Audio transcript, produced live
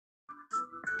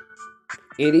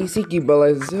Ini sih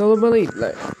kibalan selalu balik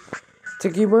lah.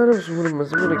 Cek gimana semua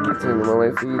kita di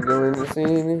Malaysia jalan di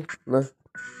sini. Nah,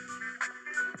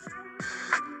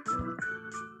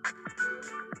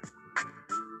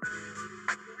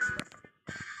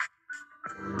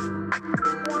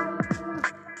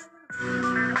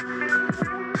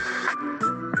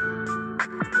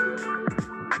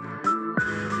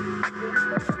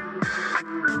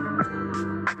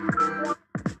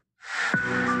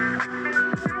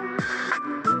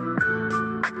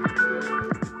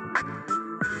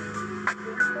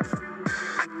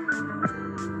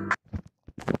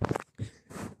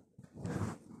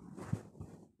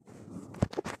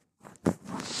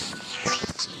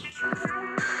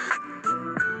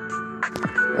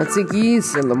 sige,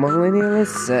 selamat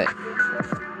selesai.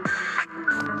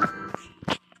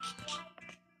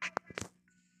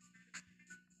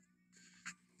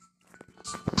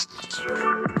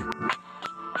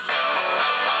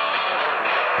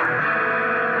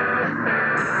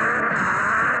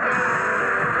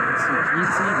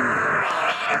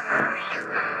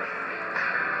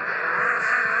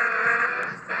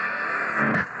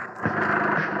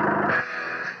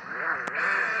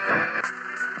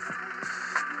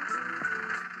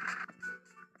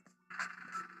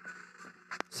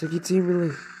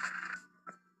 Segitu.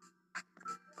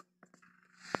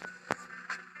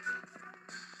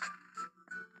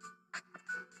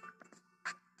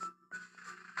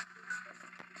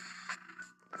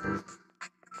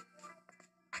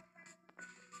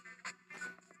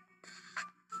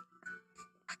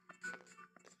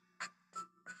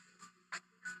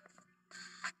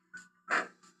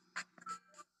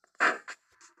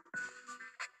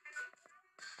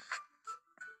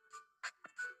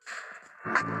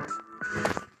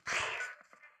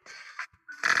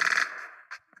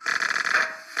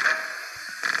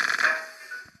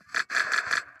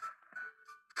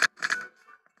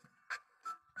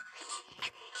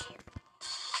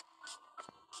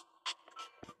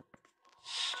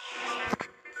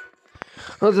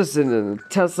 This is a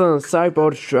Tesla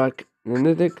Cybertruck.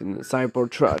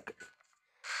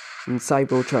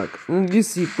 Cybertruck. And you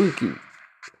see Boogie.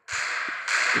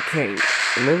 Okay.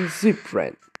 And then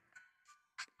Zipren.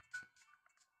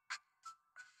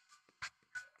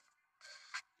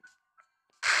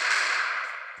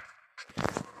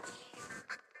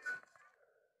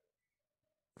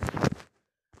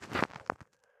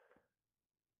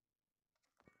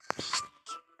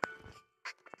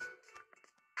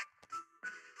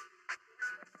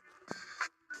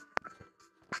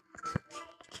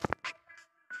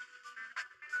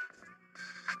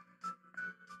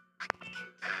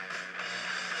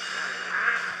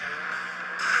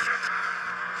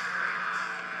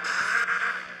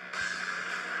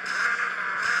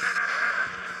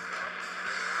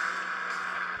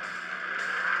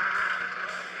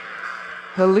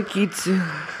 Hello kids. So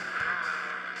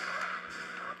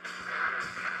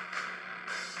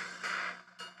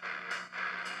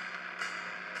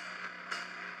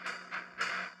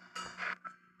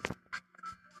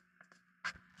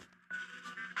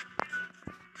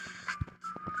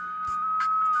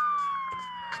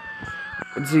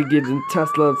you get in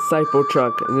Tesla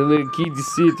Cybertruck and then the key to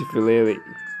see it if you let it.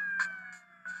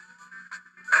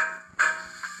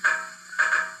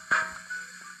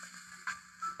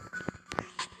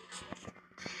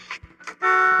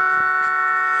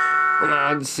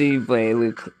 Let's see, play,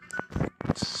 look.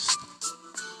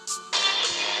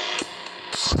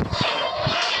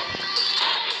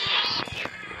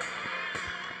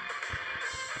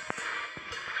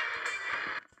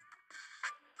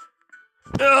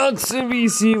 It's a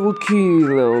VC will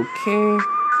kill, okay?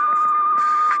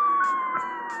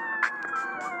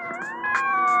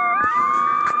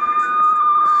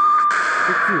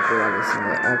 The people are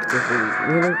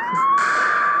actively, you know?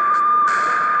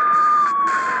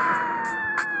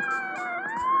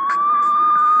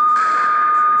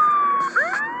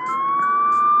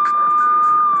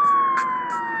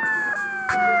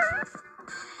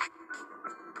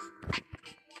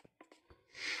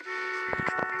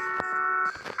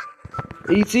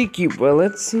 Easy cube, well,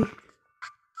 let's see.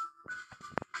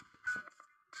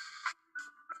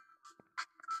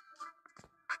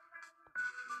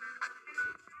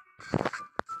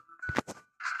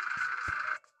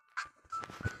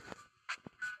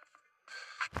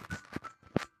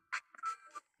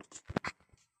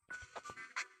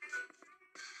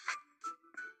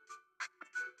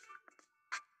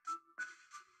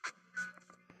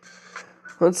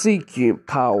 Let's see, cube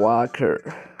power walker.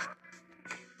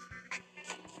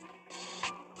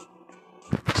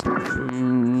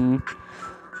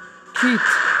 Keith.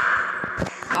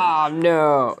 Oh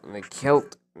no, they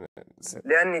killed.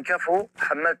 لأني كفو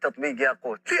حملت تطبيق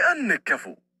ياقوت. لأنك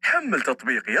كفو حمل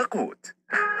تطبيق ياقوت.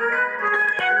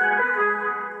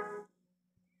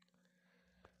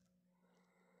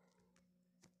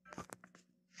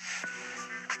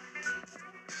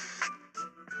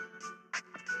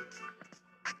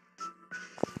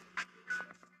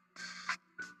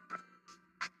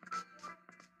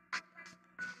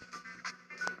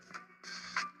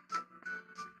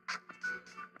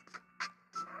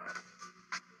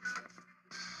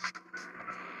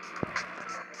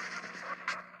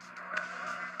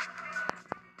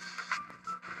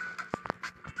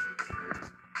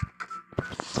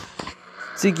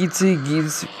 Tiki.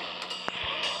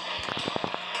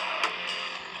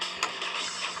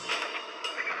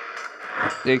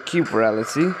 They keep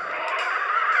reality.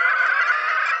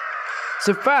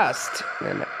 So fast.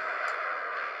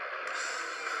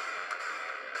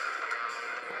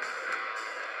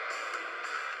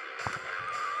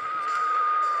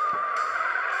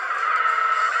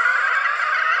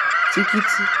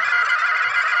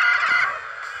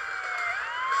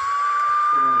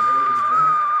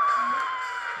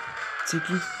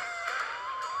 Tiki.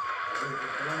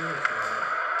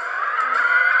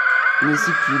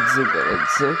 Nesse kids agora,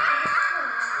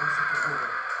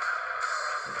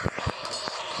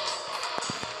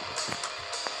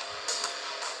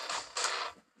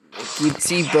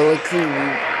 Kitty Balakoo.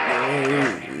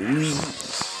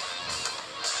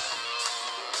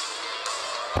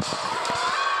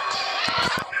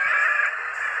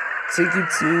 Take it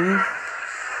to.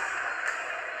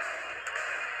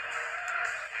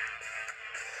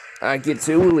 I get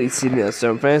to release it now,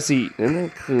 so fancy, isn't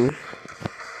that cool?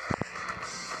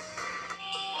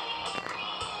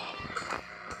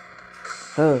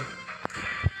 Huh.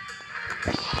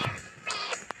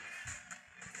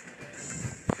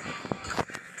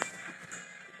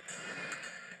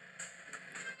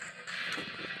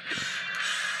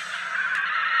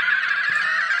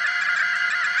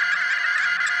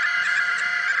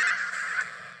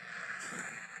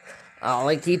 I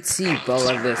like it, see, but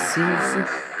like the season.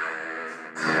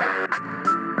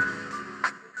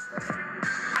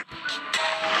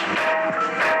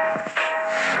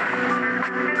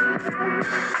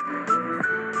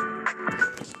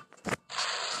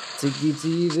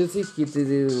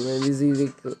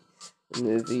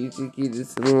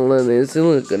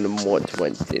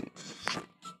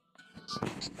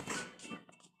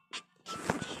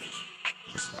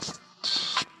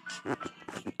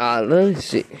 Ah, let's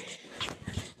see.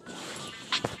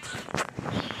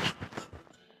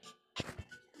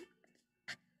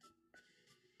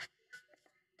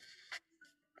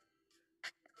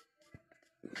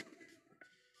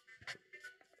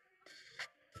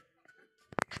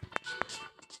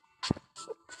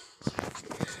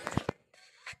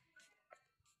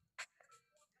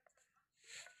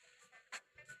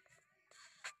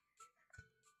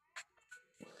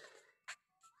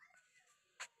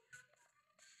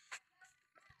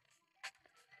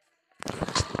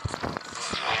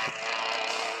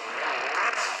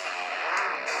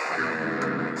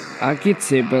 I could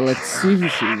say, but let's see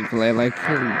if she's play like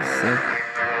this.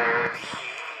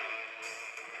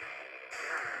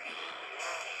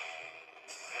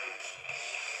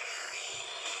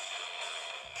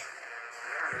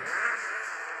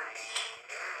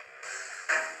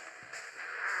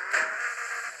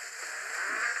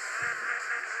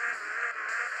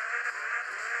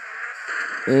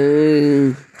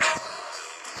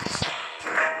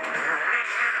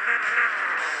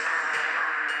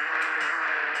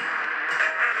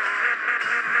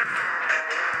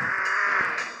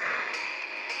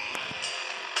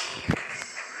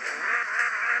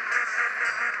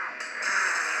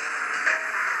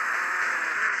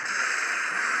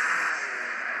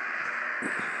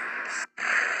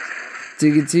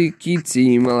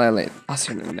 Tiki Malele. I'll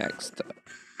see you next time.